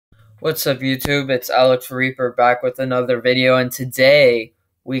What's up, YouTube? It's Alex Reaper back with another video, and today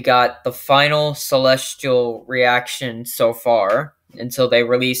we got the final Celestial reaction so far until they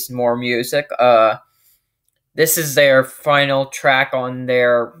release more music. This is their final track on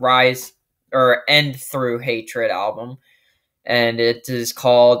their Rise or End Through Hatred album, and it is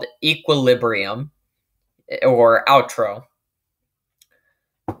called Equilibrium or Outro.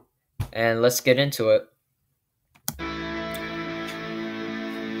 And let's get into it.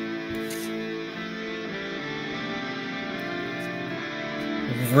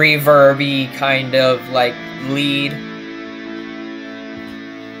 Reverby kind of like lead.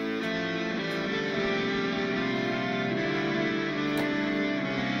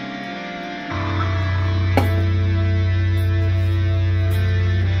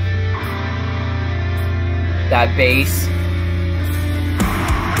 That bass.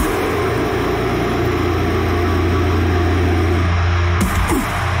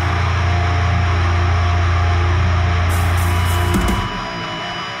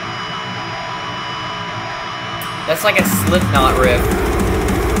 That's like a Slipknot riff.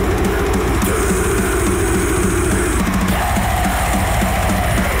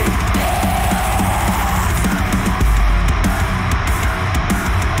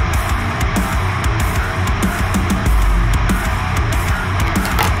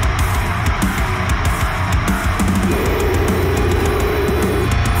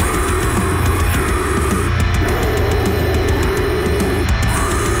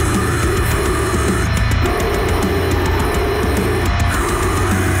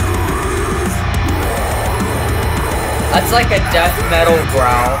 That's like a death metal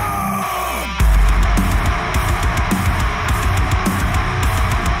growl.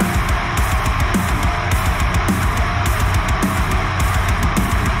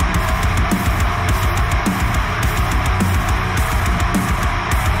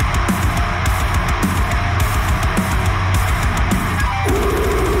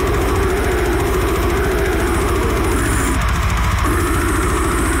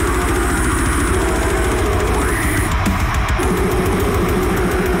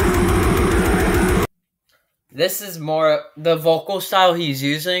 This is more, the vocal style he's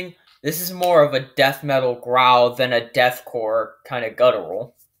using, this is more of a death metal growl than a deathcore kind of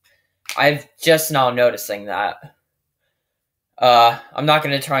guttural. I'm just now noticing that. I'm not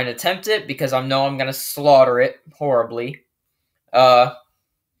going to try and attempt it because I know I'm going to slaughter it horribly. I'm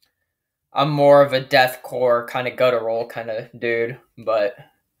more of a deathcore kind of guttural kind of dude, but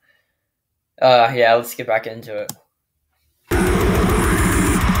yeah, let's get back into it.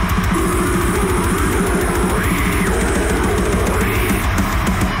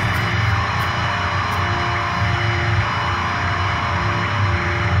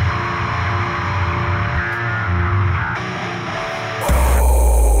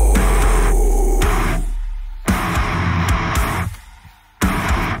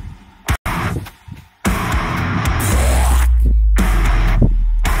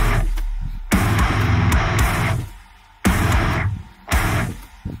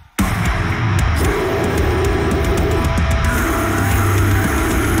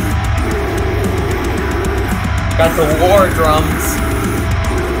 Got the war drums.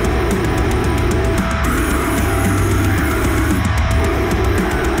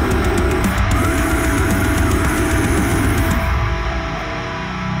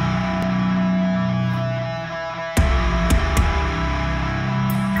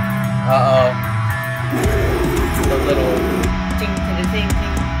 Uh-oh. The little ting ting ting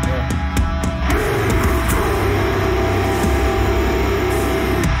ting.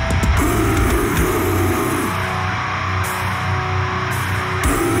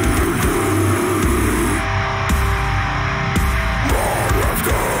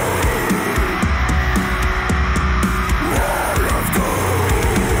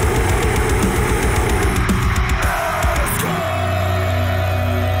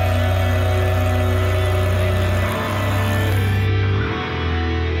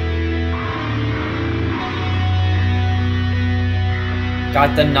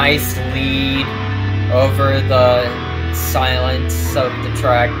 Got the nice lead over the silence of the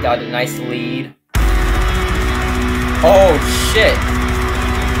track. Got a nice lead. Oh shit!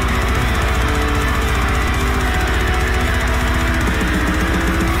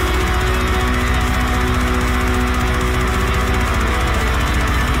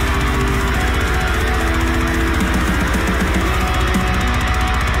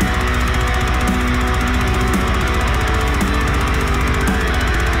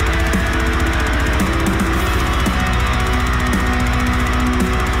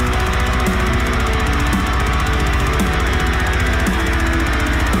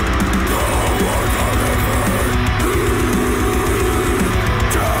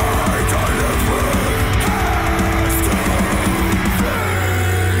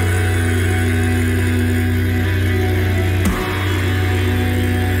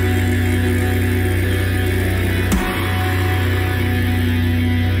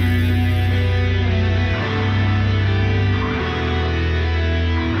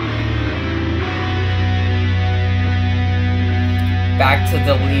 to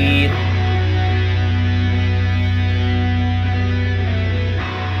the lead.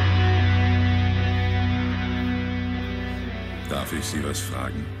 Darf ich Sie was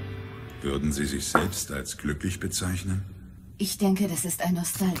fragen? Würden Sie sich selbst als glücklich bezeichnen? Ich denke, das ist ein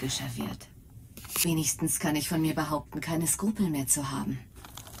nostalgischer Wert. Wenigstens kann ich von mir behaupten, keine Skrupel mehr zu haben.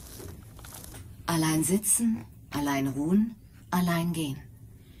 Allein sitzen, allein ruhen, allein gehen.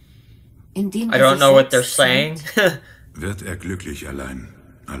 Indem I don't know what they're saying. Wird er glücklich allein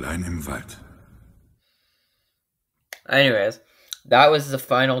im Wald. Anyways, that was the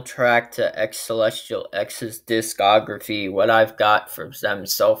final track to xCELESTIALx's discography, what I've got from them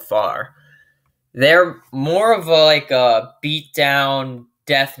so far. They're more of a beat-down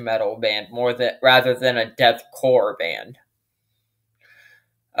death metal band rather than a deathcore band.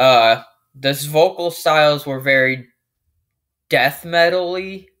 This vocal styles were very death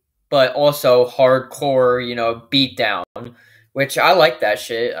metal-y, but also hardcore, beat down, which I like that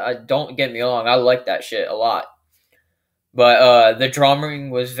shit. Don't get me wrong, I like that shit a lot. But the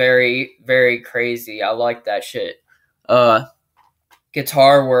drumming was very, very crazy. I like that shit.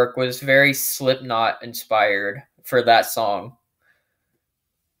 Guitar work was very Slipknot inspired for that song.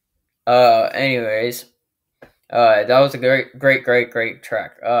 Anyways, that was a great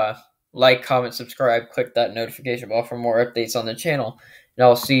track. Like, comment, subscribe, click that notification bell for more updates on the channel. And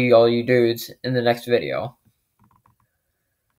I'll see all you dudes in the next video.